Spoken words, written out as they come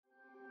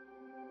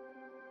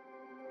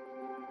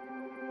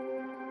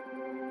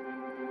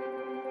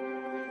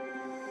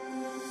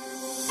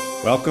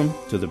Welcome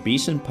to the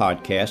Beeson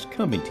Podcast,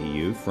 coming to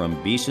you from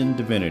Beeson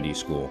Divinity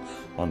School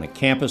on the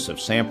campus of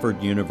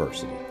Samford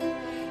University.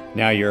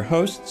 Now your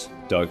hosts,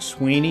 Doug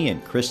Sweeney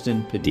and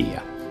Kristen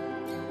Padilla.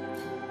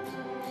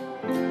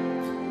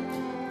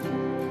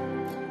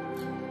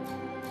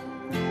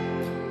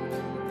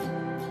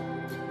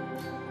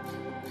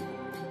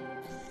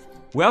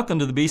 Welcome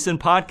to the Beeson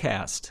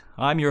Podcast.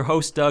 I'm your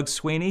host, Doug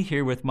Sweeney,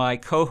 here with my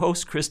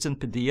co-host, Kristen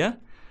Padilla.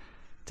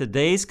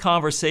 Today's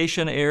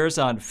conversation airs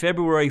on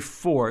February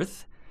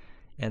 4th,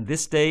 and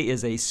this day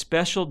is a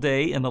special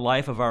day in the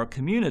life of our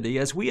community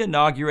as we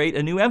inaugurate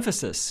a new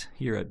emphasis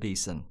here at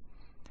Beeson.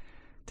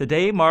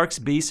 Today marks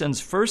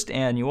Beeson's first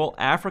annual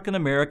African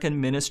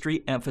American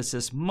Ministry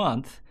Emphasis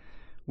Month,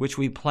 which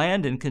we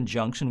planned in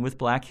conjunction with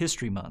Black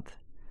History Month.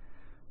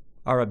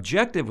 Our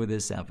objective with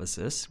this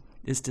emphasis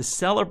is to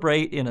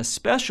celebrate in a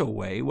special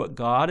way what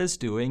God is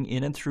doing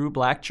in and through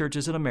Black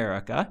churches in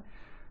America,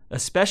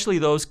 especially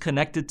those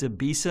connected to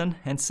Beeson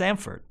and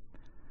Samford.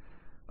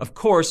 Of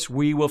course,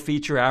 we will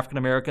feature African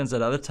Americans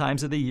at other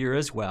times of the year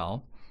as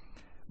well,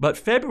 but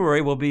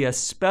February will be a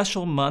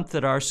special month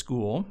at our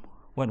school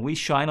when we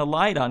shine a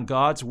light on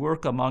God's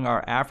work among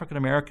our African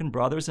American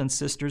brothers and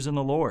sisters in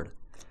the Lord.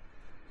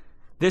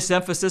 This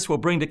emphasis will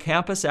bring to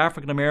campus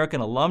African American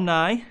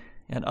alumni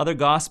and other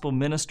gospel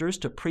ministers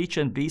to preach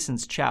in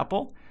Beeson's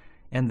chapel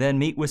and then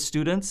meet with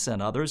students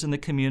and others in the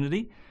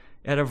community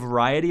at a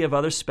variety of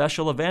other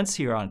special events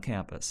here on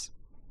campus.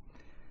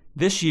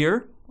 This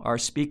year, our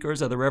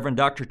speakers are the Reverend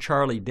Dr.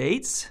 Charlie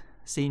Dates,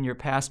 Senior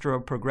Pastor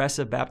of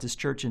Progressive Baptist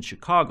Church in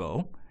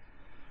Chicago,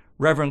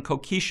 Reverend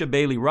Kokisha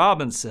Bailey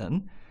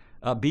Robinson,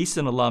 a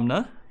Beeson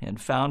alumna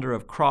and founder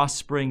of Cross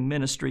Spring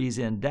Ministries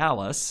in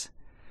Dallas,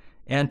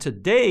 and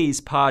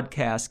today's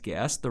podcast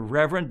guest, the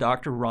Reverend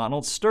Dr.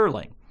 Ronald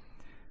Sterling,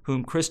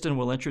 whom Kristen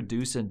will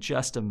introduce in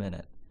just a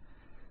minute.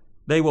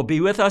 They will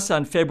be with us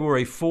on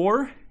February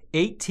 4,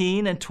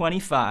 18, and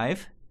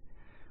 25.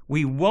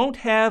 We won't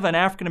have an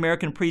African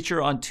American preacher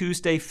on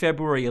Tuesday,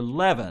 February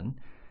 11,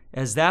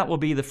 as that will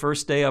be the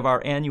first day of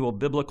our annual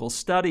Biblical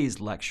Studies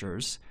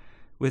lectures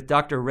with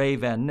Dr. Ray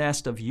Van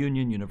Nest of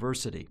Union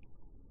University.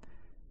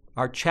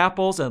 Our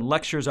chapels and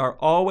lectures are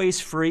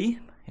always free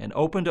and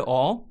open to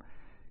all,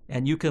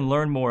 and you can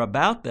learn more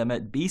about them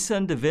at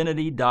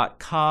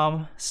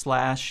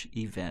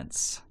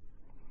beesondivinity.com/events.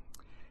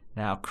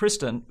 Now,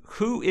 Kristen,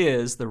 who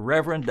is the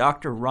Reverend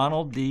Dr.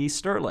 Ronald D.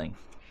 Sterling?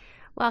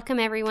 Welcome,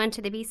 everyone,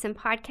 to the Beeson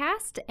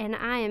Podcast, and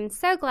I am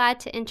so glad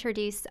to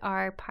introduce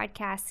our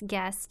podcast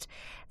guest,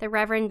 the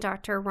Reverend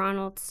Dr.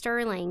 Ronald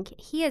Sterling.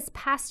 He is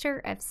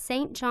pastor of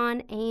St.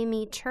 John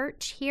AME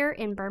Church here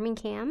in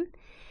Birmingham,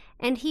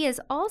 and he is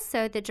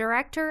also the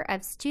Director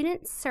of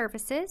Student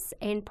Services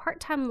and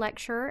part-time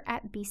lecturer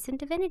at Beeson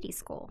Divinity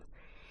School.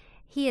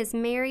 He is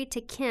married to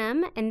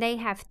Kim, and they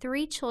have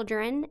 3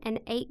 children and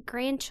 8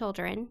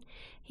 grandchildren.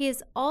 He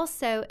is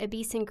also a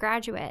Beeson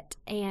graduate,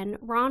 and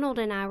Ronald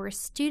and I were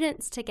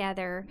students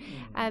together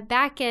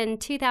back in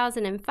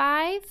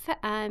 2005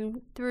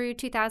 through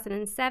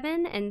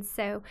 2007, and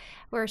so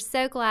we're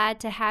so glad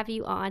to have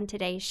you on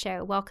today's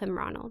show. Welcome,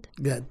 Ronald.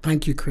 Good.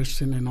 Thank you,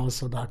 Kristen, and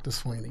also Dr.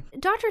 Sweeney.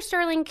 Dr.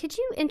 Sterling, could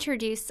you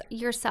introduce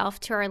yourself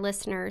to our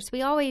listeners?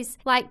 We always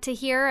like to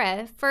hear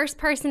a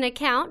first-person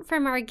account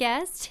from our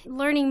guest,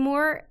 learning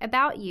more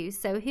about you.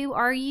 So who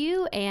are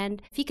you,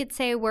 and if you could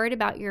say a word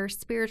about your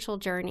spiritual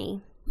journey.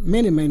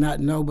 Many may not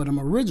know, but I'm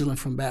originally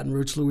from Baton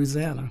Rouge,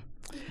 Louisiana.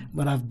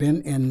 But I've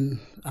been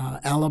in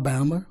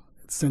Alabama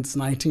since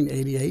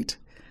 1988.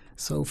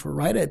 So for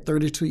right at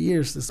 32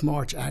 years this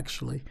March,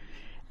 actually.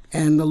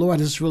 And the Lord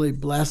has really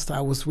blessed.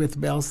 I was with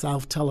Bell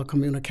South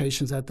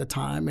Telecommunications at the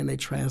time, and they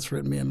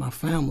transferred me and my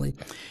family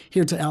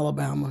here to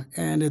Alabama.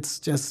 And it's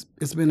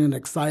been an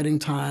exciting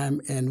time,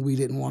 and we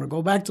didn't want to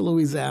go back to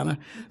Louisiana.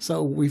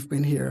 So we've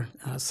been here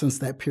since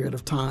that period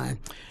of time.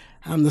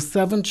 I'm the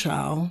 7th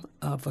child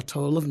of a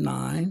total of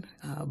 9.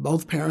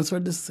 Both parents are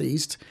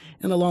deceased,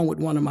 and along with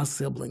one of my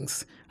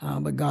siblings.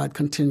 But God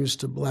continues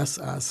to bless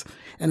us.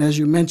 And as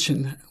you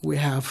mentioned, we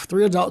have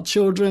 3 adult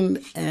children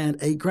and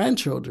 8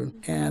 grandchildren.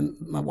 And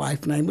my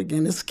wife's name,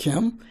 again, is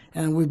Kim,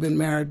 and we've been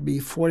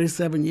married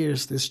 47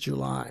 years this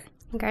July.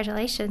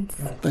 Congratulations.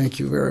 Thank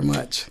you very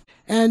much.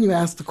 And you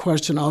asked the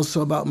question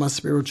also about my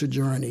spiritual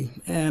journey,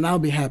 and I'll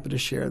be happy to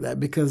share that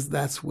because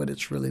that's what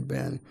it's really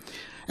been.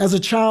 As a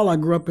child, I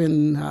grew up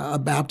in a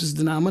Baptist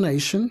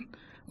denomination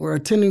where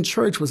attending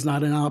church was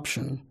not an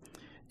option.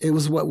 It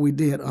was what we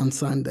did on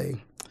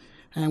Sunday.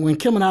 And when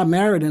Kim and I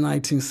married in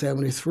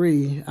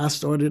 1973, I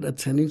started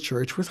attending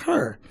church with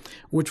her,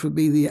 which would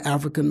be the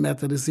African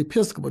Methodist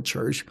Episcopal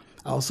Church,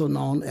 also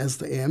known as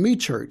the AME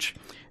Church.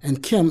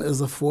 And Kim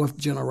is a 4th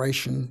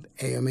generation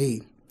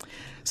AME.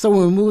 So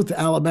when we moved to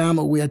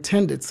Alabama, we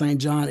attended St.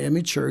 John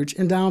AME Church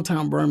in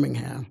downtown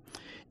Birmingham.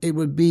 It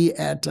would be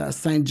at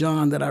St.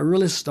 John that I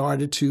really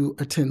started to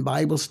attend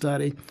Bible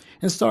study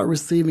and start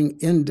receiving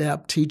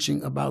in-depth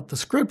teaching about the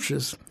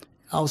Scriptures,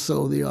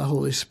 also the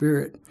Holy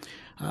Spirit.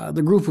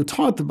 The group who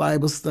taught the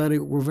Bible study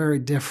were very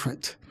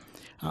different.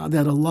 They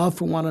had a love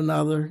for one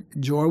another.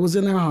 Joy was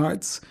in their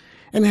hearts.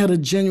 and had a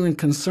genuine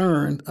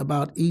concern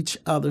about each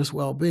other's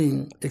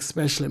well-being,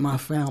 especially my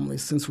family,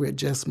 since we had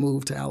just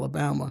moved to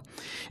Alabama.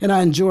 And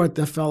I enjoyed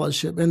their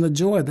fellowship and the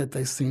joy that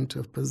they seemed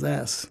to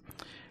possess.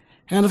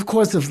 And of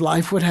course, if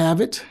life would have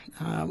it,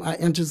 I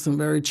entered some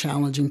very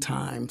challenging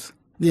times.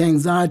 The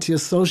anxiety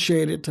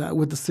associated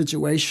with the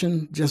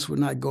situation just would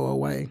not go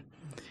away.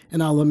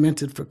 And I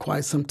lamented for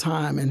quite some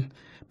time. And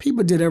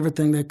people did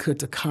everything they could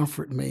to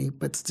comfort me,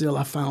 but still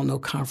I found no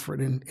comfort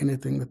in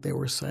anything that they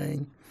were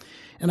saying.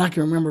 And I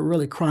can remember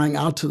really crying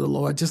out to the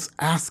Lord, just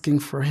asking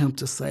for him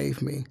to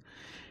save me.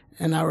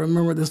 And I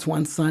remember this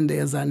one Sunday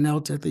as I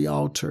knelt at the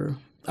altar,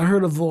 I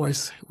heard a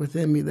voice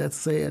within me that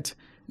said,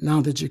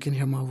 "Now that you can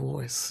hear my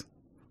voice."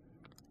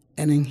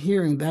 And in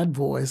hearing that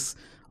voice,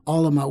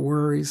 all of my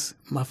worries,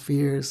 my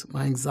fears,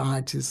 my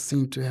anxieties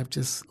seemed to have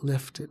just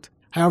lifted.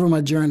 However,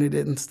 my journey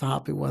didn't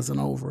stop. It wasn't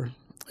over.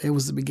 It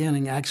was the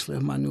beginning, actually,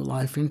 of my new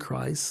life in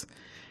Christ.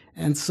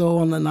 And so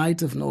on the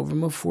night of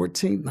November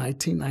 14,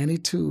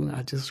 1992,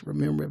 I just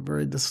remember it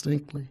very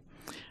distinctly,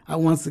 I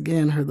once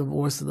again heard the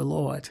voice of the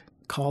Lord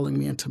calling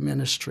me into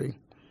ministry.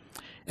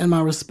 And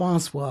my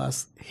response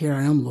was, "Here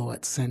I am,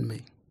 Lord, send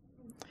me."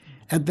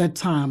 At that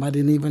time, I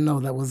didn't even know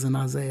that was in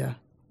Isaiah.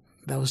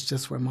 That was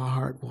just where my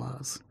heart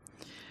was.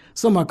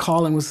 So my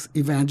calling was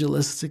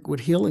evangelistic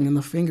with healing in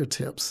the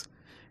fingertips.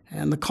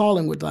 And the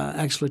calling would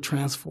actually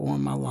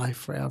transform my life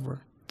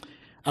forever.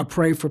 I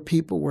prayed for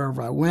people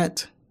wherever I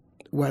went,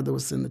 whether it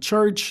was in the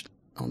church,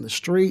 on the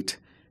street,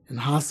 in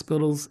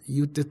hospitals,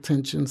 youth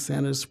detention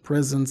centers,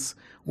 prisons,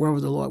 wherever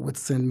the Lord would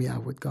send me, I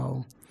would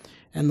go.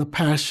 And the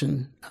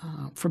passion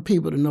for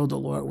people to know the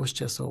Lord was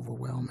just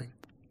overwhelming.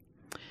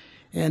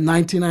 In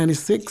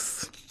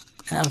 1996,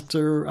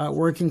 after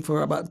working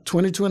for about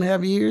 22 and a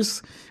half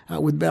years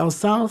with Bell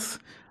South,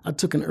 I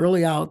took an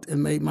early out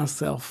and made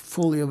myself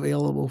fully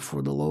available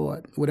for the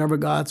Lord. Whatever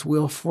God's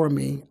will for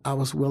me, I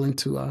was willing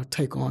to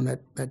take on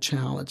that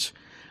challenge.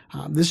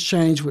 This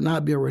change would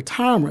not be a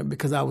retirement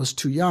because I was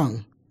too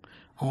young,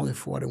 only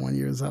 41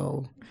 years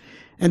old,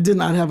 and did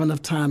not have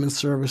enough time in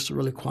service to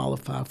really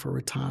qualify for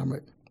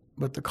retirement.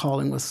 But the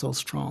calling was so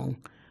strong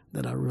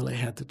that I really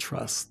had to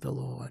trust the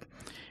Lord.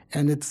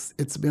 And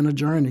it's been a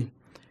journey.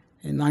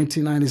 In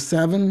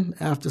 1997,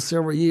 after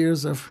several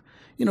years of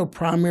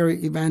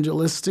primary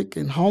evangelistic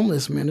and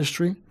homeless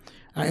ministry,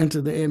 I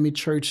entered the AME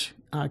Church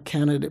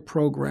candidate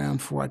program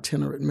for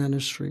itinerant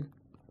ministry,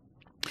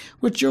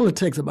 which generally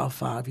takes about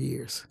 5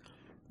 years.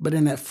 But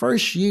in that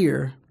first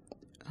year,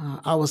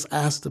 I was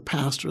asked to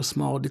pastor a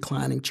small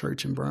declining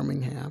church in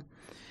Birmingham.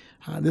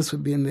 This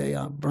would be in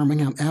the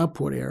Birmingham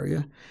airport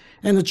area.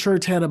 And the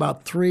church had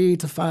about 3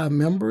 to 5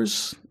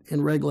 members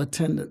in regular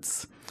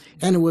attendance.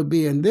 And it would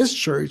be in this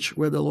church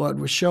where the Lord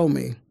would show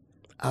me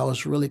I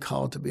was really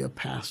called to be a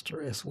pastor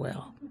as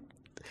well.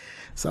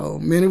 So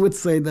many would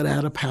say that I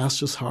had a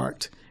pastor's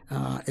heart,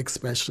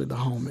 especially the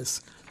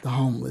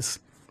homeless.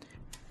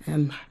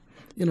 And,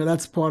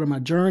 that's part of my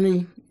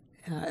journey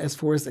as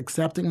far as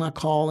accepting my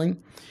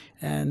calling.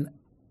 And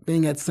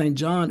being at St.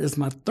 John is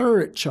my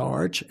third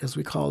charge, as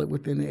we call it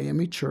within the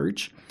AME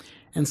Church.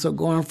 And so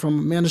going from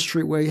a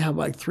ministry where you have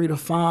like 3 to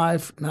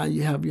 5, now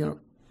you have,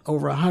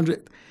 over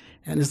 100,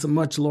 and it's a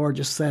much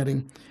larger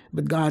setting.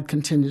 But God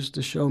continues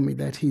to show me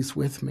that he's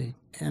with me.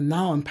 And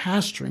now I'm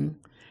pastoring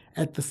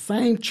at the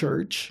same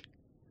church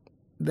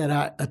that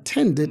I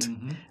attended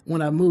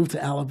when I moved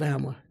to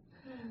Alabama.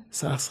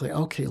 So I say,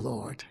 okay,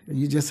 Lord,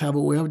 you just have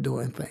a way of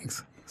doing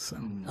things. So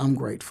I'm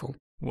grateful.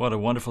 What a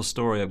wonderful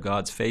story of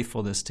God's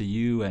faithfulness to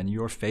you and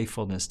your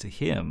faithfulness to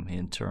him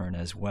in turn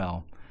as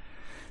well.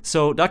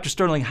 So, Dr.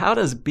 Sterling, how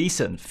does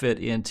Beeson fit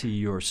into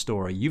your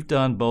story? You've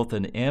done both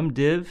an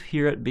MDiv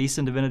here at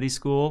Beeson Divinity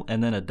School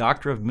and then a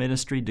Doctor of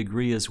Ministry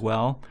degree as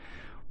well.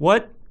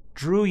 What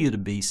drew you to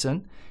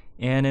Beeson,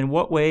 and in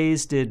what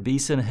ways did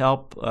Beeson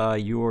help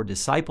your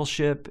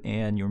discipleship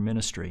and your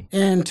ministry?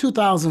 In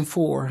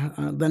 2004,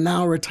 the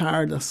now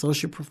retired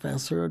associate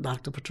professor,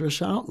 Dr.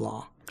 Patricia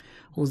Outlaw,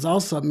 who was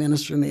also a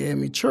minister in the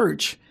AME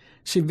Church,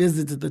 she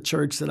visited the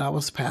church that I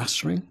was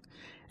pastoring.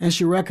 And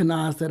she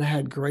recognized that I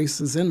had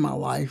graces in my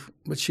life,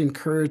 but she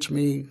encouraged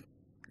me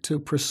to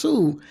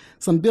pursue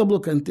some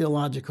biblical and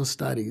theological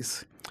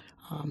studies.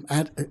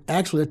 I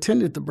actually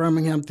attended the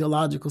Birmingham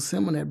Theological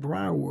Seminary at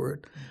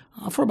Briarwood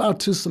for about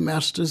 2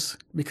 semesters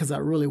because I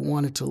really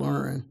wanted to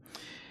learn.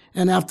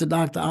 And after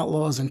Dr.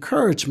 Outlaw's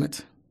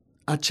encouragement,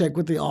 I checked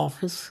with the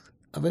Office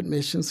of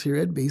Admissions here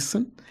at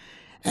Beeson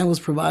and was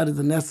provided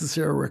the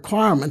necessary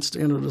requirements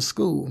to enter the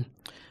school.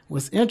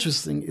 What's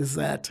interesting is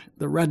that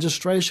the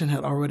registration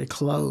had already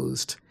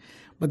closed,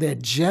 but they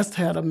had just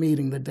had a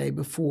meeting the day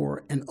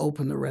before and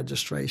opened the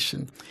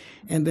registration,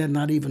 and they're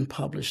not even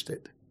published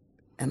it.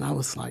 And I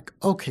was like,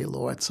 okay,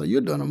 Lord, so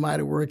you're doing a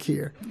mighty work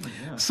here.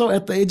 Yeah. So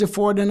at the age of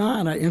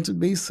 49, I entered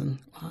Beeson.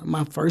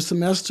 My first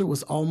semester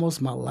was almost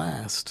my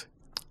last.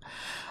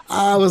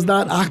 I was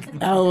not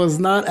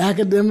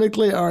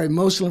academically or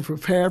emotionally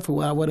prepared for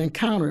what I would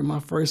encounter in my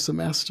first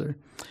semester.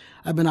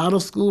 I've been out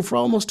of school for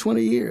almost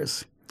 20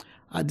 years.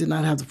 I did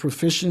not have the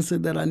proficiency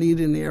that I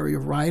needed in the area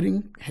of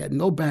writing, had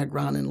no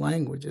background in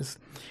languages.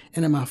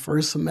 And in my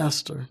first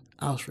semester,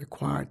 I was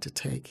required to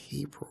take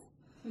Hebrew.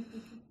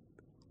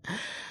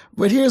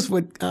 But here's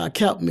what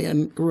kept me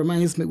and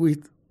remains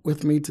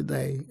with me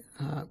today,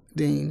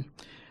 Dean.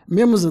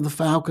 Members of the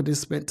faculty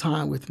spent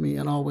time with me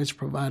and always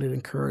provided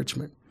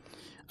encouragement.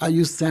 I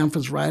used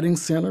Sanford's Writing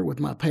Center with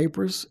my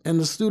papers, and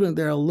the students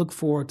there looked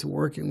forward to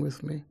working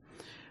with me.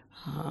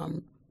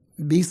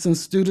 Beeson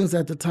students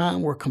at the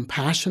time were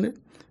compassionate.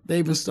 They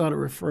even started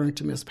referring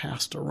to me as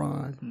Pastor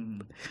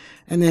Ron.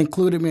 And they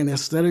included me in their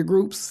study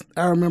groups.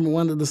 I remember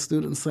one of the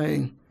students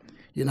saying,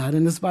 "You're not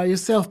in this by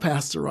yourself,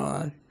 Pastor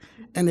Ron."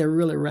 And they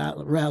really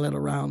rallied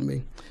around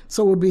me.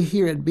 So it would be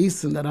here at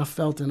Beeson that I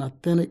felt an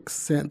authentic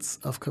sense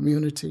of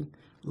community,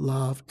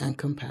 love, and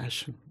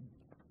compassion.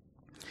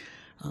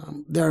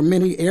 There are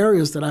many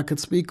areas that I could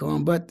speak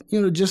on, but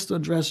just to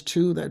address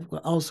two that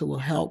also will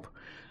help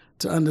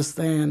to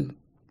understand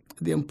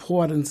the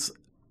importance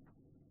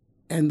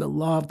and the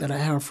love that I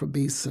have for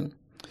Beeson.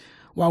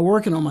 While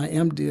working on my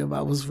MDiv,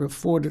 I was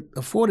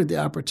afforded the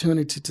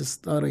opportunity to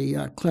study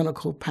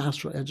clinical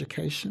pastoral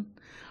education,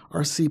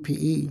 or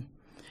CPE.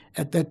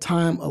 At that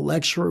time, a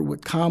lecturer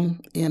would come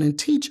in and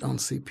teach on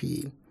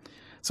CPE.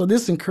 So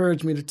this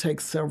encouraged me to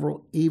take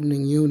several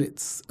evening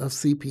units of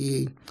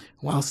CPE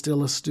while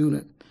still a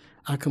student.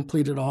 I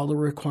completed all the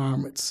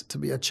requirements to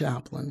be a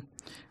chaplain.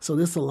 So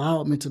this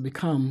allowed me to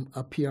become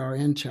a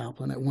PRN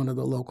chaplain at one of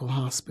the local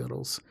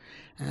hospitals.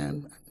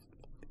 And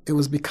it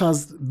was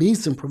because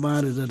Beeson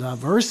provided a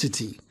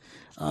diversity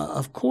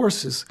of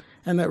courses,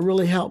 and that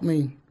really helped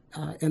me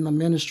in the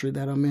ministry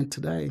that I'm in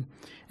today.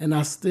 And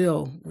I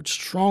still would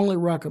strongly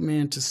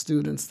recommend to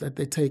students that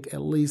they take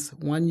at least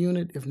 1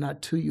 unit, if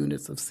not 2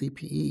 units of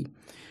CPE,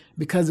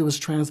 because it was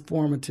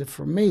transformative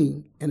for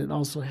me, and it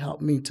also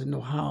helped me to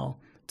know how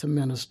to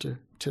minister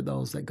to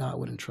those that God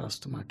would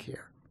entrust to my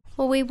care.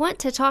 Well, we want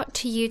to talk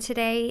to you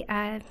today,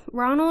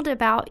 Ronald,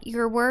 about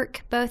your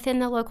work both in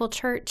the local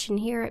church and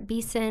here at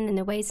Beeson and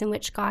the ways in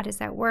which God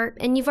is at work.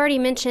 And you've already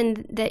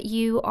mentioned that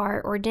you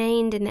are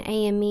ordained in the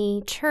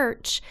AME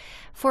Church.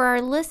 For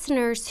our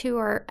listeners who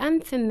are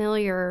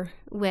unfamiliar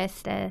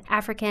with the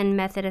African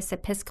Methodist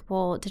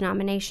Episcopal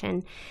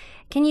denomination,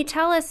 can you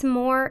tell us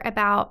more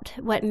about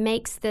what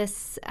makes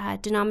this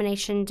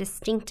denomination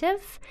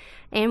distinctive?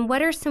 And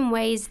what are some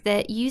ways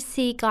that you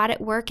see God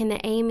at work in the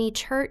AME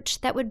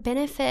Church that would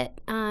benefit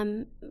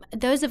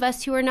those of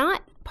us who are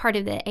not part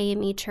of the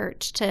AME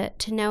Church to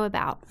know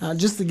about?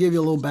 Just to give you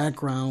a little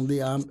background,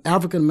 the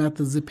African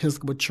Methodist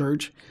Episcopal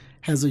Church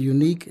has a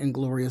unique and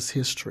glorious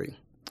history.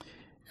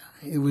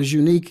 It was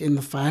unique in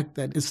the fact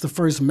that it's the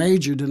first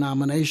major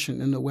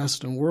denomination in the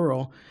Western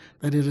world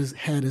that it has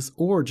had its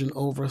origin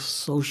over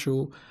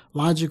social,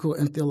 logical,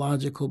 and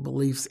theological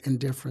beliefs and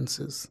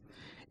differences.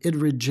 It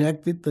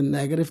rejected the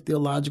negative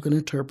theological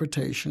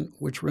interpretation,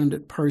 which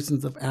rendered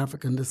persons of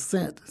African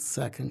descent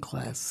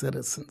second-class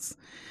citizens.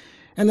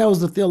 And that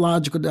was the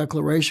theological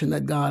declaration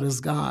that God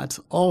is God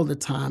all the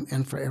time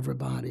and for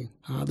everybody.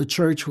 The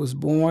church was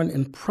born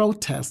in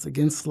protest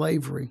against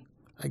slavery,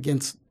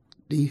 against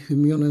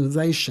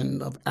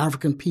dehumanization of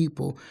African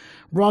people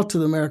brought to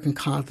the American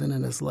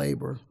continent as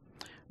labor.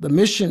 The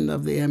mission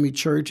of the AME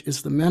Church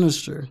is to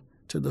minister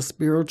to the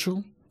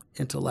spiritual,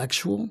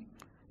 intellectual,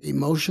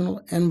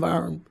 emotional,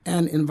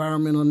 and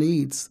environmental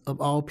needs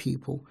of all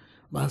people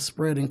by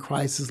spreading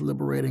Christ's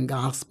liberating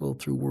gospel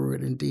through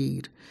word and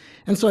deed.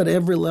 And so at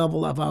every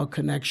level of our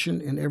connection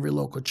in every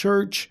local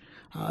church,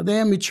 the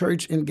AME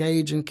Church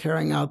engaged in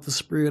carrying out the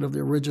spirit of the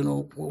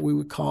original, what we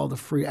would call the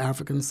Free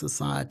African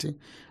Society,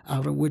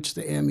 out of which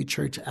the AME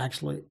Church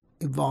actually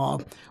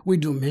evolved. We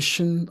do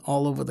mission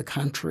all over the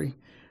country.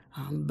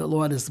 The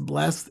Lord is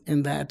blessed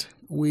in that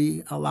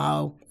we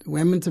allow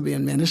women to be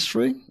in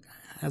ministry.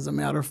 As a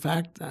matter of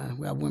fact,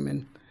 we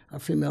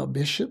have female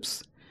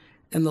bishops,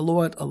 and the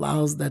Lord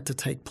allows that to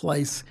take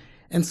place.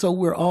 And so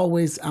we're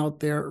always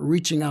out there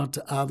reaching out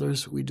to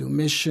others. We do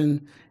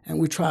mission, and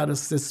we try to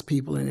assist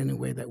people in any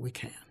way that we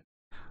can.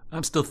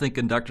 I'm still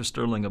thinking, Dr.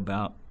 Sterling,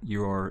 about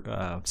your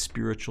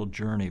spiritual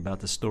journey,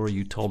 about the story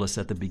you told us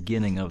at the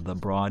beginning of the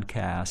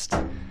broadcast.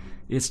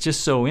 It's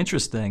just so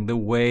interesting the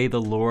way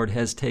the Lord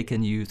has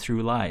taken you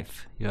through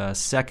life. You're a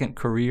second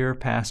career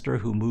pastor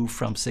who moved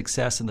from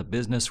success in the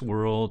business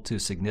world to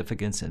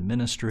significance in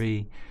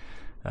ministry.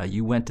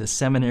 You went to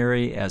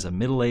seminary as a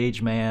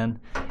middle-aged man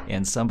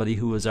and somebody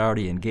who was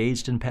already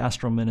engaged in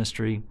pastoral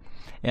ministry.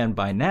 And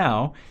by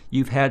now,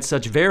 you've had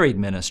such varied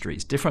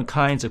ministries, different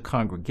kinds of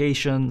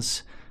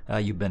congregations.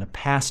 You've been a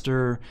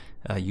pastor.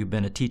 You've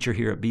been a teacher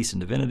here at Beeson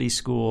Divinity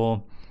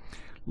School.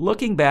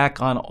 Looking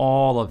back on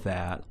all of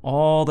that,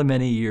 all the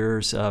many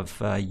years of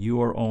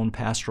your own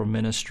pastoral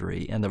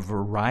ministry and the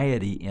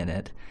variety in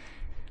it,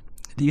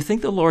 do you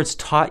think the Lord's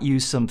taught you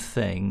some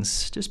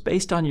things, just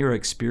based on your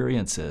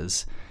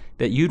experiences,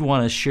 that you'd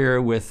want to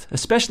share with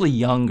especially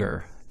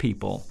younger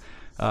people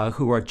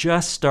who are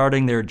just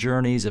starting their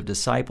journeys of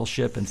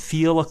discipleship and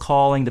feel a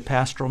calling to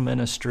pastoral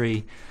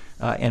ministry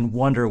and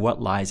wonder what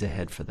lies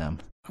ahead for them?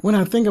 When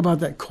I think about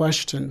that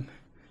question,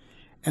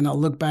 and I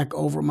look back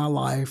over my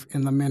life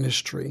in the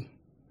ministry,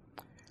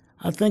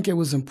 I think it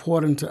was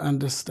important to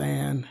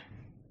understand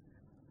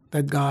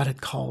that God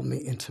had called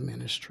me into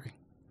ministry.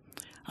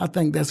 I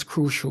think that's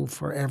crucial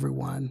for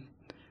everyone.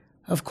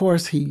 Of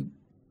course, He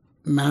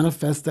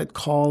manifests that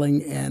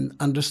calling and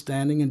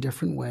understanding in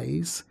different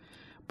ways,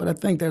 but I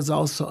think there's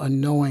also a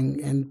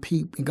knowing, and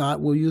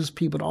God will use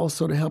people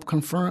also to help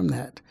confirm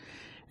that.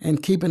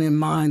 And keeping in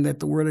mind that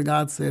the Word of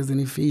God says in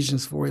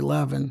Ephesians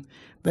 4:11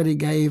 that He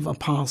gave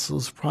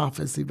apostles,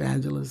 prophets,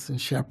 evangelists,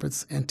 and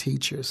shepherds and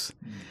teachers.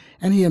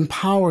 And He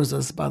empowers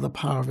us by the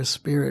power of His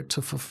Spirit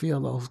to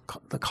fulfill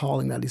the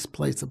calling that He's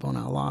placed upon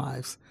our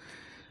lives.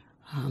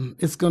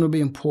 It's going to be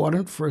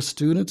important for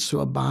students to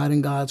abide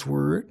in God's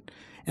Word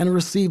and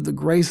receive the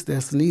grace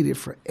that's needed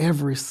for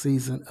every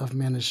season of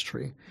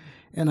ministry.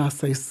 And I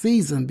say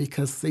season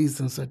because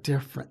seasons are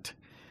different,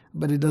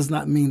 but it does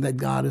not mean that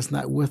God is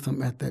not with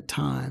them at that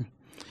time.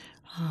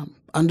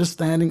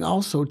 Understanding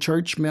also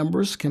church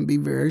members can be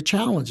very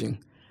challenging,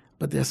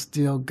 but they're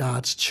still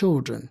God's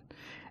children,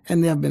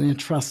 and they have been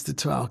entrusted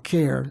to our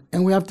care,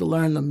 and we have to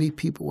learn to meet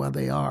people where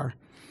they are.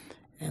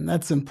 And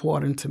that's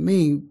important to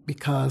me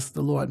because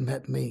the Lord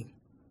met me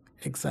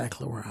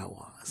exactly where I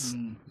was.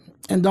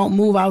 And don't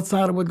move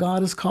outside of what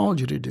God has called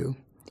you to do,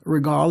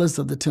 regardless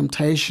of the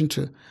temptation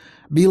to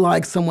be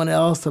like someone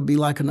else or be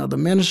like another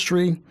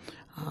ministry.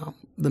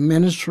 The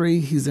ministry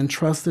He's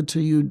entrusted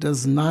to you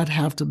does not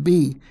have to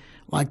be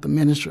like the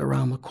ministry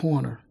around the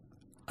corner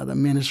or the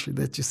ministry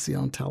that you see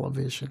on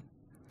television.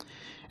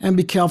 And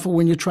be careful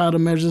when you try to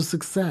measure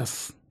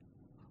success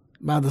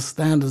by the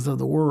standards of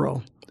the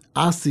world.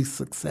 I see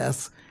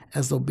success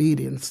as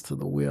obedience to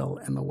the will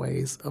and the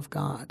ways of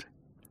God.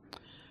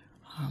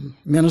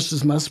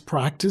 Ministers must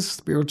practice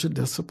spiritual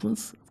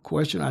disciplines. Of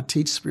course, I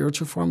teach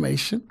spiritual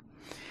formation.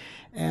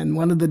 And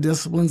one of the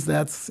disciplines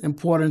that's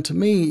important to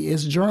me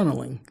is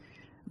journaling,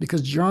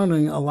 because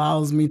journaling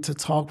allows me to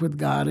talk with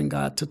God and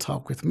God to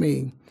talk with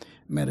me.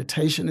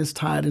 Meditation is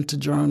tied into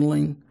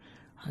journaling.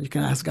 You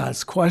can ask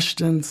God's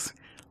questions,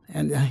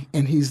 and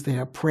He's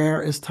there.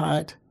 Prayer is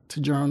tied to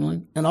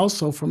journaling. And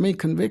also, for me,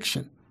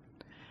 conviction.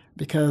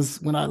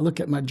 Because when I look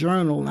at my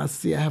journal and I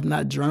see I have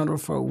not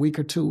journaled for a week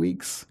or 2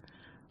 weeks,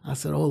 I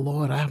said, oh,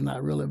 Lord, I have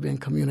not really been in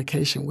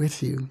communication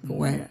with you the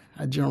way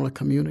I generally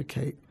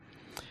communicate.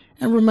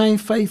 And remain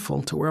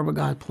faithful to wherever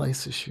God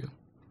places you.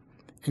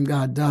 And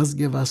God does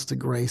give us the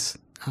grace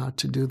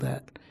to do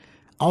that.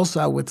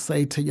 Also, I would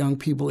say to young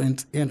people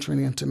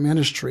entering into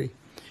ministry,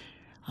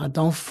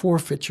 don't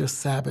forfeit your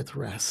Sabbath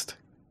rest.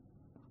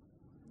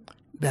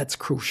 That's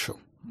crucial.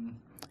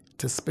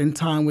 To spend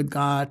time with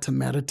God, to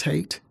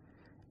meditate,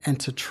 and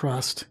to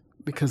trust,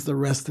 because the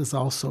rest is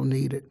also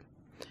needed.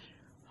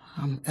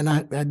 And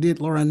I did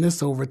learn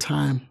this over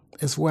time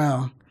as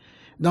well.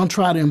 Don't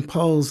try to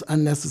impose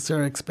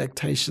unnecessary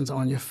expectations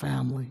on your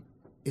family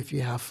if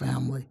you have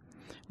family.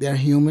 They're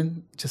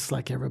human, just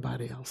like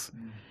everybody else.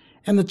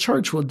 And the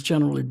church will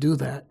generally do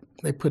that.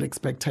 They put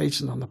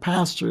expectations on the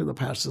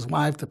pastor's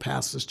wife, the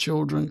pastor's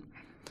children.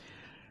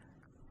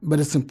 But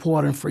it's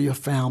important for your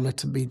family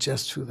to be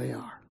just who they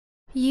are.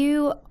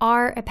 You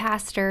are a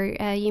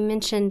pastor. You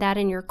mentioned that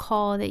in your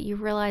call, that you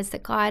realized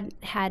that God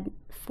had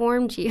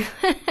formed you,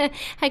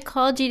 had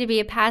called you to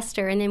be a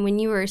pastor. And then when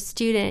you were a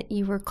student,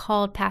 you were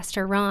called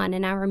Pastor Ron.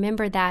 And I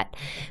remember that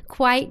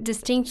quite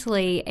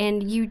distinctly.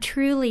 And you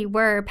truly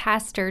were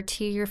pastor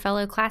to your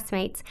fellow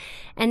classmates.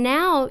 And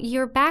now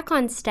you're back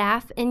on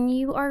staff and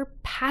you are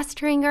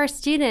pastoring our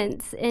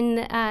students in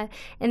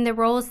the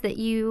roles that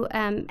you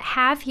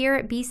have here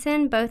at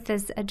Beeson, both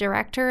as a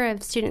director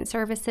of student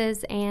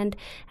services and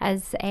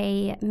as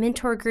a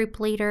mentor group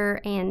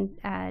leader and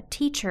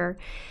teacher.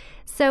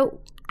 So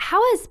how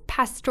has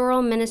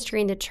pastoral ministry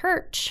in the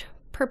church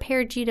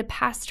prepared you to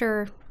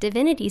pastor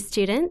divinity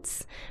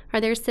students? Are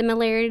there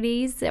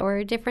similarities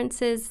or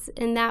differences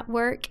in that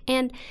work?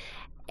 And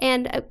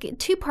a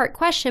two-part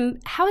question,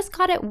 how is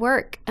God at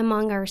work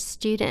among our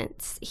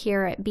students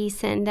here at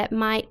Beeson that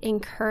might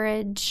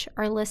encourage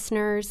our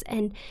listeners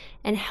and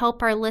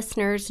help our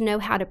listeners know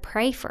how to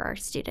pray for our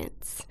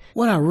students?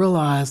 What I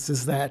realized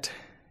is that,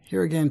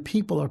 here again,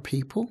 people are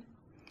people.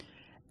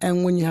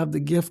 And when you have the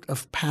gift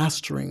of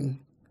pastoring,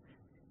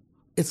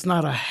 it's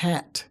not a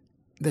hat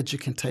that you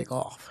can take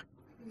off.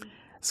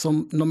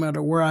 So no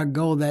matter where I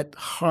go, that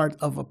heart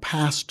of a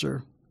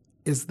pastor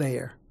is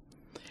there.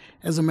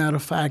 As a matter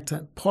of fact,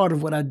 part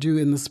of what I do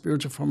in the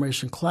spiritual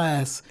formation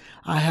class,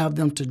 I have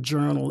them to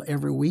journal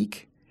every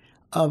week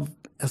of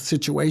a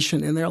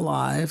situation in their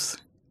lives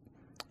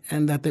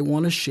and that they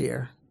want to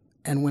share.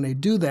 And when they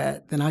do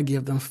that, then I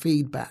give them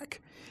feedback.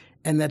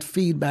 And that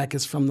feedback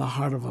is from the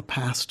heart of a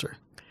pastor.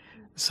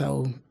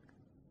 So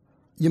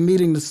you're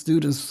meeting the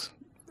students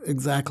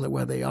exactly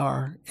where they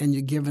are, and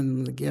you're giving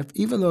them the gift,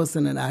 even though it's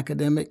in an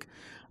academic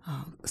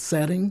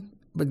setting,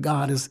 but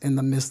God is in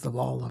the midst of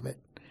all of it.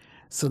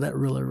 So that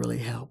really, really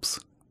helps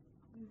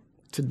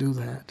to do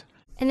that.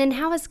 And then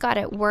how is God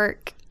at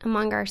work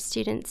among our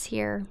students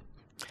here?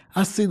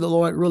 I see the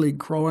Lord really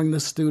growing the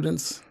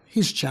students.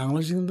 He's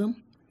challenging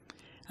them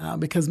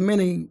because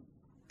many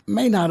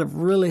may not have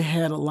really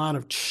had a lot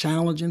of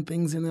challenging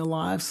things in their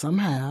lives. Some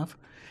have,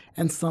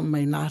 and some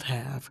may not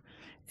have.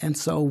 And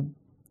so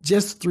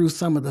just through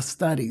some of the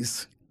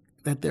studies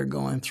that they're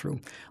going through,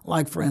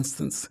 like, for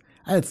instance,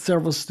 I had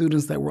several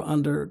students that were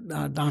under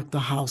Dr.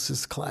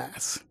 House's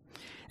class.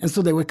 And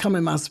so they would come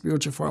in my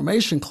spiritual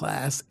formation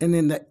class, and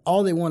then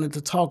all they wanted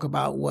to talk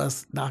about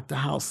was Dr.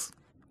 House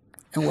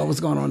and what was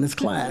going on in his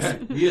class.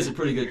 He is a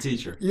pretty good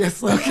teacher.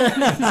 Yes, okay.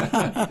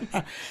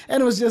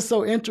 And it was just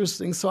so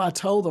interesting. So I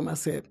told them, I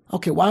said,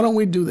 okay, why don't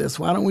we do this?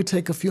 Why don't we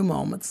take a few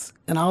moments,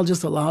 and I'll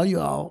just allow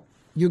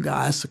you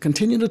guys to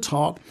continue to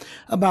talk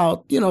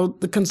about,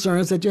 the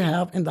concerns that you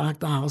have in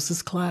Dr.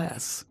 House's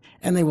class.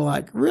 And they were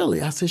like,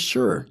 really? I said,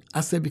 sure.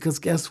 I said, because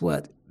guess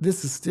what?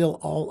 This is still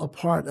all a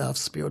part of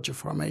spiritual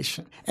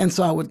formation. And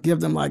so I would give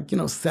them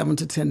 7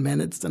 to 10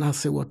 minutes. And I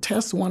said, well,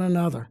 test one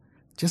another.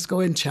 Just go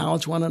ahead and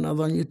challenge one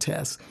another on your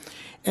tests.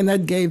 And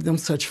that gave them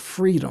such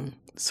freedom.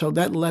 So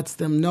that lets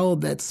them know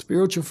that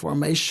spiritual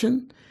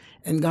formation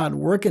and God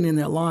working in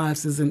their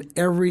lives is in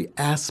every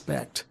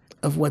aspect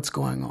of what's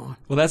going on.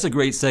 Well, that's a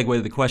great segue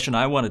to the question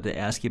I wanted to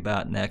ask you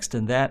about next,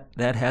 and that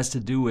has to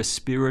do with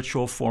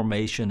spiritual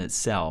formation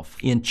itself.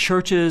 In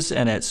churches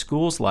and at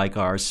schools like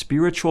ours,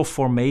 spiritual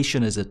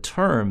formation is a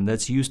term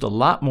that's used a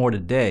lot more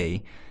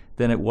today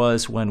than it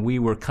was when we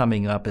were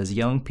coming up as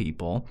young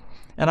people.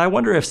 And I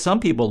wonder if some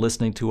people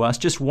listening to us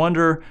just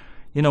wonder,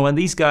 when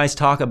these guys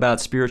talk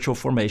about spiritual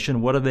formation,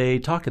 what are they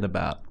talking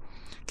about?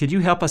 Could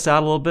you help us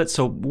out a little bit?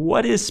 So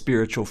what is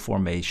spiritual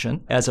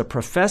formation? As a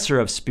professor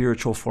of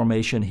spiritual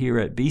formation here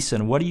at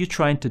Beeson, what are you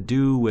trying to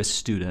do with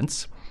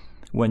students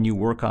when you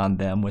work on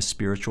them with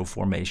spiritual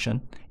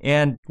formation?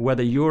 And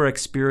whether your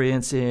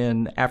experience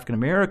in African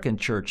American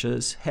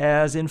churches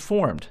has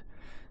informed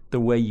the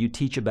way you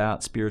teach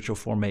about spiritual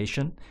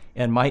formation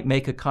and might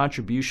make a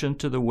contribution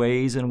to the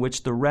ways in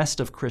which the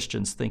rest of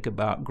Christians think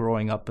about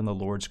growing up in the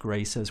Lord's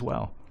grace as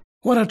well.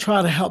 What I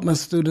try to help my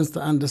students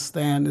to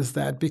understand is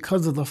that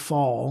because of the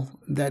fall,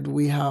 that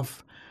we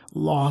have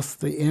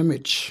lost the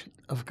image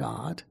of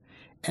God,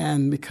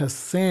 and because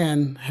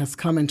sin has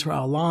come into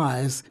our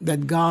lives,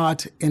 that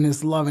God in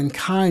his loving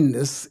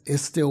kindness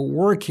is still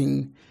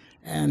working.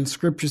 And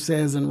Scripture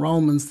says in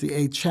Romans, the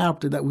 8th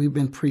chapter, that we've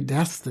been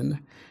predestined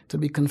to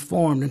be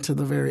conformed into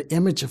the very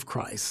image of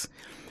Christ.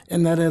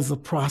 And that is a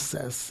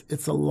process.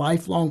 It's a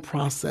lifelong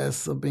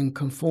process of being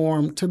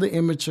conformed to the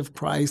image of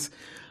Christ,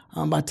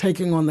 by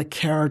taking on the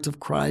character of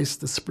Christ,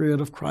 the Spirit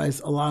of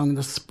Christ, allowing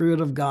the Spirit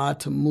of God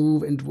to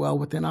move and dwell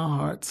within our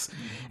hearts,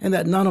 and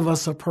that none of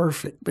us are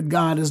perfect, but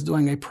God is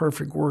doing a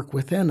perfect work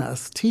within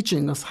us,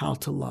 teaching us how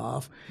to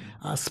love,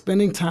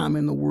 spending time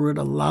in the Word,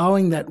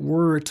 allowing that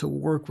Word to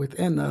work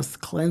within us,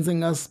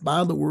 cleansing us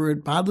by the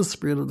Word, by the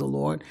Spirit of the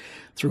Lord,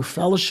 through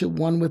fellowship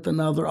one with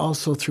another,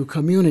 also through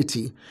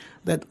community,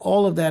 that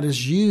all of that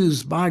is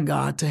used by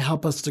God to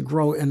help us to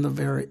grow in the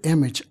very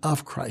image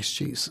of Christ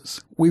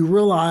Jesus. We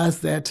realize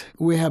that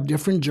we have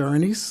different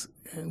journeys,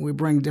 and we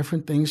bring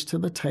different things to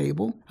the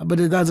table, but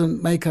it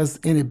doesn't make us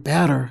any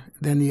better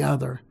than the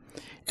other.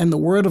 And the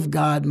Word of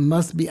God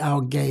must be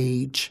our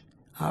gauge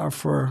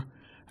for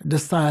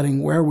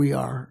deciding where we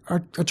are, or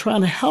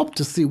trying to help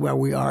to see where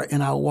we are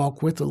in our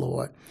walk with the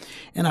Lord.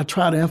 And I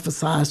try to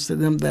emphasize to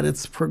them that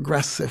it's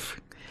progressive.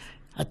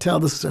 I tell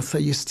this, I say,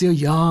 you're still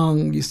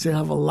young, you still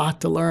have a lot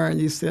to learn,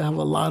 you still have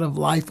a lot of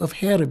life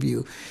ahead of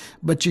you,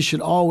 but you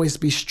should always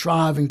be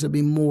striving to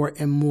be more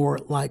and more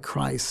like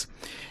Christ.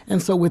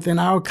 And so within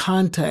our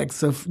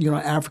context of,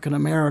 African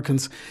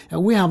Americans,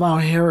 we have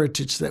our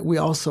heritage that we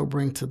also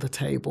bring to the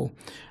table.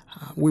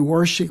 We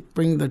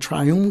bring the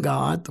triune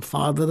God, the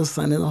Father, the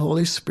Son, and the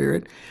Holy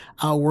Spirit.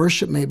 Our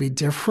worship may be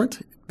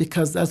different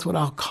because that's what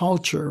our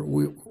culture,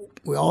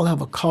 we all have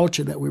a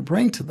culture that we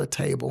bring to the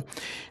table.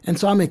 And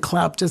so I may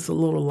clap just a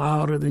little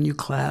louder than you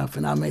clap,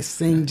 and I may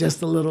sing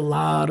just a little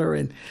louder,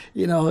 and,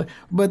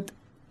 but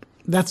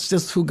that's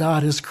just who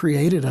God has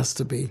created us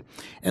to be.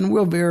 And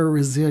we're very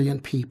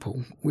resilient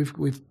people.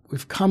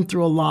 We've come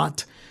through a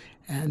lot,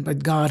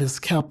 but God has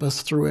kept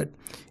us through it.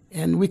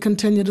 And we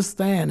continue to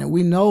stand, and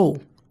we know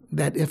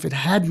that if it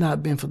had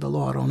not been for the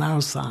Lord on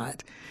our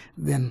side,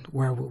 then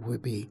where would we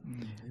be?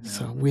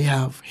 So we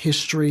have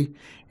history,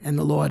 and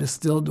the Lord is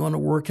still doing a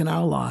work in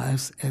our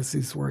lives as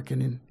he's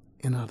working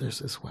in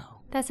others as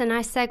well. That's a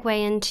nice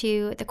segue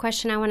into the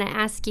question I want to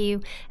ask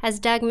you. As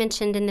Doug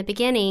mentioned in the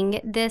beginning,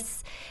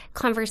 this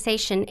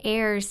conversation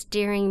airs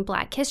during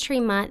Black History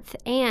Month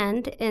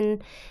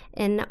and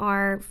in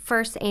our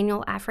first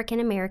annual African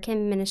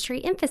American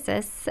Ministry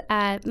Emphasis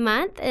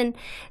Month. And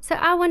so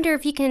I wonder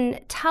if you can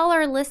tell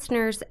our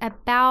listeners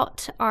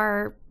about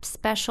our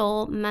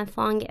special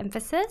month-long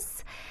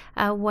emphasis.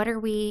 What are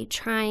we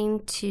trying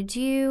to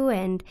do,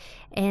 and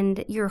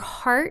your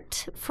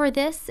heart for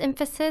this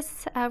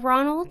emphasis,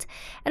 Ronald?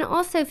 And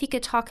also if you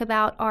could talk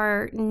about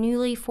our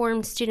newly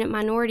formed student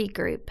minority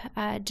group,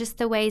 just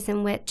the ways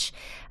in which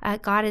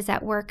God is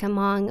at work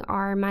among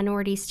our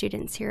minority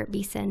students here at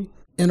Beeson.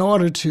 In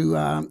order to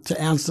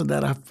answer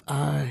that,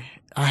 I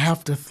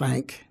have to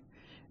thank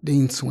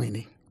Dean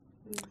Sweeney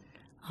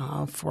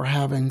for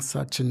having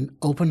such an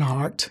open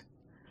heart,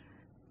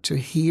 to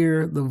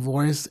hear the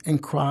voice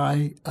and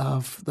cry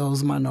of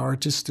those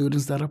minority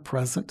students that are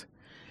present.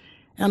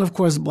 And of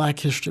course, Black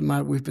History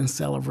Month, we've been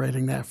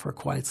celebrating that for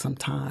quite some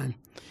time.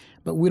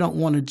 But we don't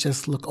want to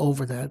just look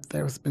over that.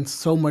 There's been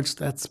so much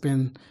that's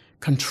been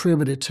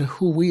contributed to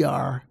who we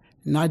are,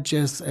 not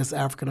just as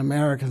African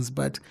Americans,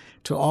 but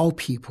to all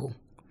people.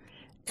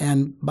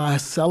 And by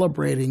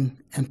celebrating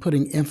and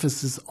putting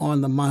emphasis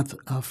on the month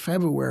of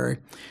February,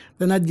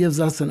 then that gives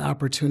us an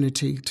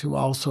opportunity to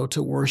also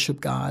to worship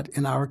God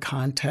in our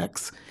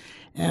context.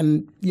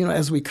 And,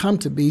 as we come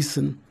to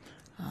Beeson,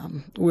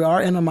 we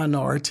are in a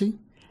minority.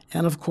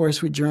 And of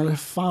course, we generally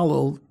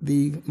follow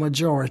the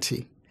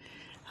majority.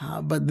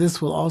 But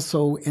this will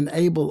also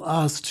enable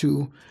us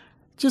to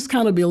just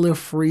kind of be a little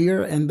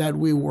freer and that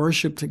we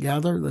worship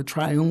together the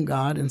triune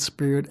God in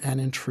spirit and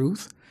in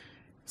truth.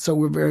 So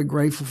we're very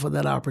grateful for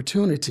that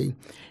opportunity.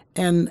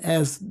 And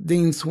as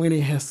Dean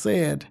Sweeney has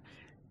said,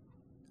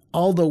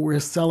 although we're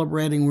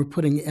celebrating, we're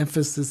putting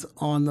emphasis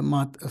on the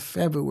month of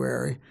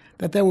February,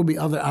 that there will be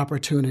other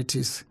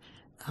opportunities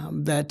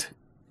that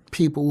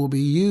people will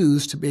be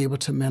used to be able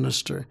to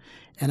minister.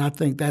 And I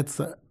think that's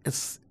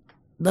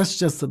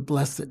just a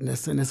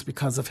blessedness, and it's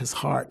because of his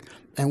heart.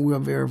 And we're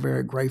very,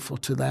 very grateful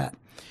to that.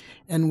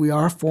 And we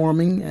are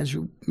forming, as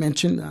you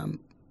mentioned,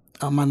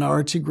 a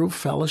minority group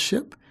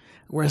fellowship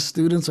where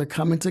students are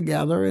coming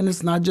together, and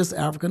it's not just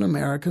African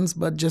Americans,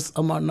 but just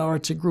a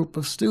minority group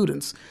of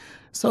students,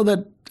 so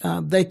that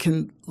they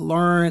can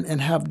learn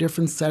and have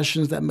different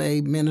sessions that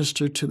may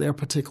minister to their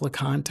particular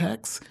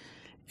context.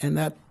 And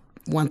that,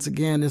 once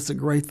again, is a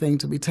great thing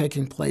to be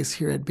taking place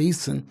here at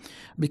Beeson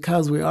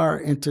because we are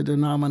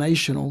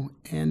interdenominational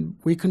and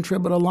we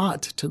contribute a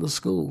lot to the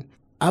school.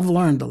 I've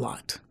learned a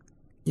lot,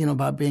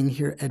 by being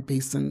here at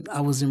Beeson.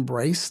 I was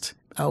embraced.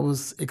 I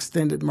was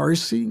extended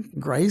mercy,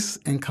 grace,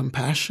 and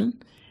compassion.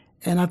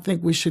 And I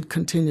think we should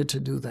continue to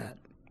do that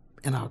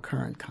in our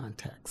current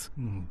context.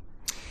 Mm-hmm.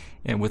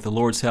 And with the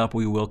Lord's help,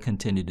 we will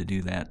continue to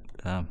do that.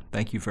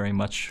 Thank you very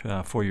much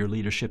for your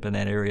leadership in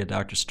that area,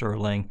 Dr.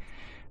 Sterling.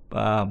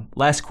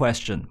 Last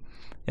question,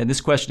 and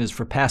this question is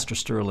for Pastor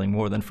Sterling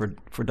more than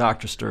for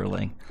Dr.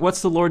 Sterling.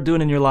 What's the Lord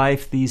doing in your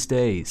life these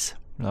days?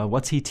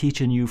 What's he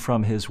teaching you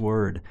from his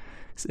word?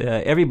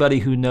 Everybody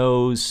who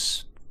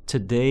knows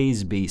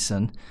today's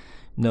Beeson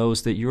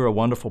knows that you're a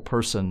wonderful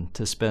person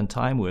to spend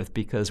time with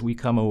because we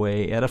come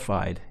away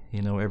edified,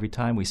 every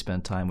time we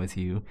spend time with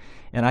you.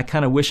 And I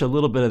kind of wish a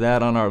little bit of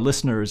that on our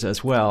listeners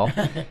as well.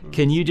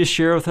 Can you just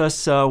share with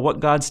us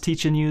what God's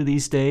teaching you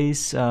these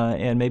days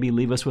and maybe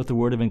leave us with a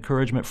word of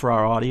encouragement for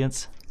our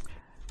audience?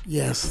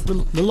 Yes,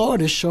 the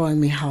Lord is showing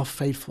me how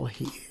faithful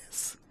he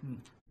is.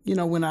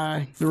 When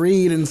I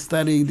read and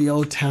study the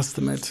Old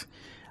Testament,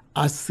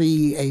 I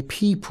see a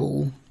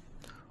people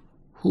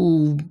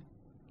who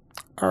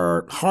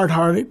are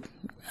hard-hearted,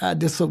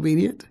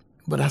 disobedient,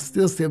 but I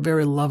still see a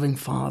very loving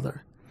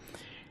Father.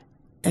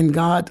 And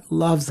God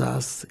loves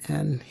us,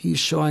 and he's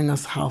showing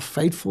us how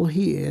faithful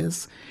he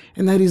is,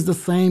 and that he's the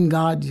same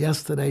God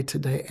yesterday,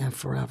 today, and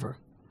forever.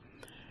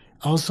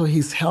 Also,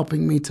 he's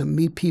helping me to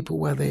meet people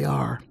where they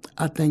are.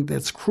 I think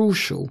that's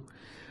crucial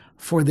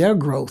for their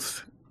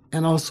growth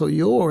and also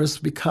yours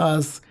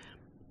because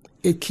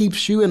it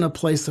keeps you in a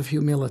place of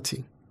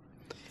humility.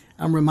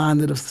 I'm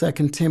reminded of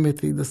 2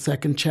 Timothy, the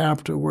 2nd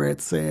chapter, where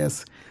it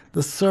says,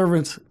 the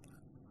servant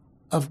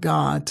of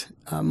God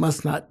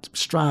must not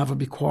strive or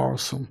be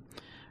quarrelsome,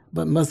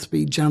 but must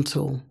be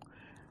gentle,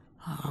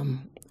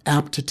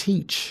 apt to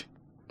teach,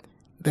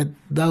 that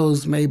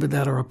those maybe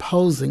that are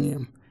opposing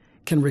him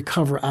can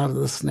recover out of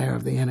the snare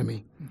of the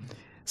enemy. Mm-hmm.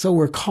 So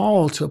we're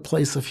called to a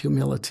place of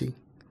humility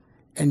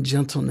and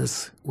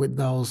gentleness with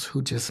those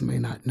who just may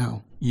not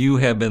know. You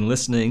have been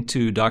listening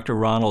to Dr.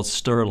 Ronald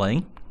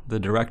Sterling, the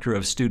Director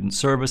of Student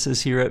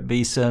Services here at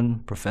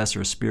Beeson,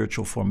 Professor of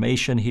Spiritual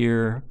Formation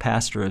here,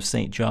 pastor of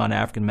St. John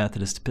African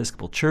Methodist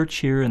Episcopal Church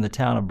here in the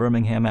town of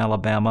Birmingham,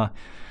 Alabama.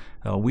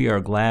 We are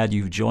glad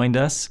you've joined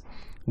us.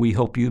 We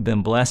hope you've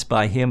been blessed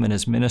by him and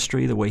his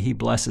ministry the way he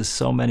blesses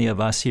so many of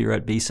us here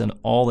at Beeson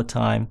all the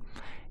time.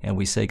 And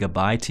we say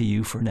goodbye to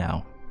you for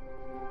now.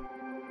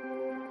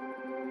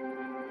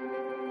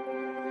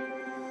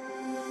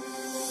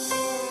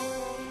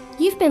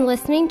 You've been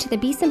listening to the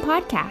Beeson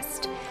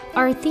Podcast.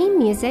 Our theme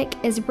music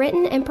is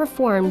written and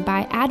performed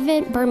by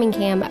Advent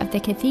Birmingham of the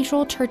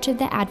Cathedral Church of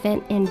the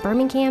Advent in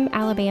Birmingham,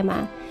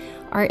 Alabama.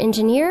 Our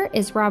engineer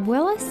is Rob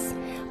Willis.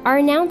 Our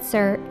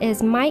announcer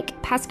is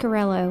Mike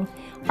Pasquarello.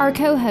 Our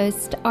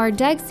co-hosts are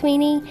Doug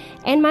Sweeney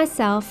and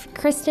myself,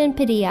 Kristen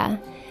Padilla.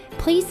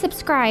 Please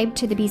subscribe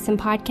to the Beeson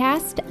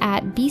Podcast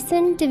at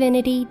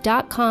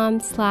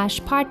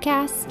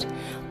beesondivinity.com/podcast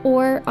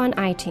or on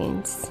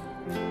iTunes.